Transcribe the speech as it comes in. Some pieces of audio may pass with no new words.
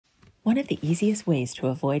One of the easiest ways to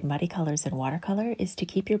avoid muddy colors in watercolor is to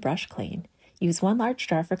keep your brush clean. Use one large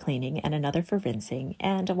jar for cleaning and another for rinsing,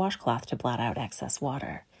 and a washcloth to blot out excess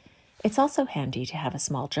water. It's also handy to have a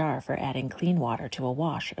small jar for adding clean water to a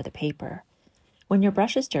wash or the paper. When your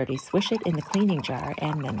brush is dirty, swish it in the cleaning jar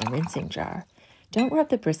and then the rinsing jar. Don't rub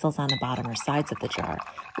the bristles on the bottom or sides of the jar.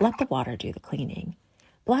 Let the water do the cleaning.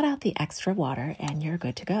 Blot out the extra water and you're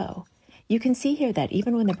good to go. You can see here that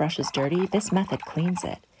even when the brush is dirty, this method cleans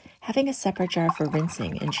it. Having a separate jar for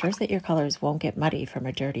rinsing ensures that your colors won't get muddy from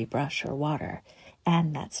a dirty brush or water.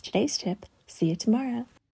 And that's today's tip. See you tomorrow.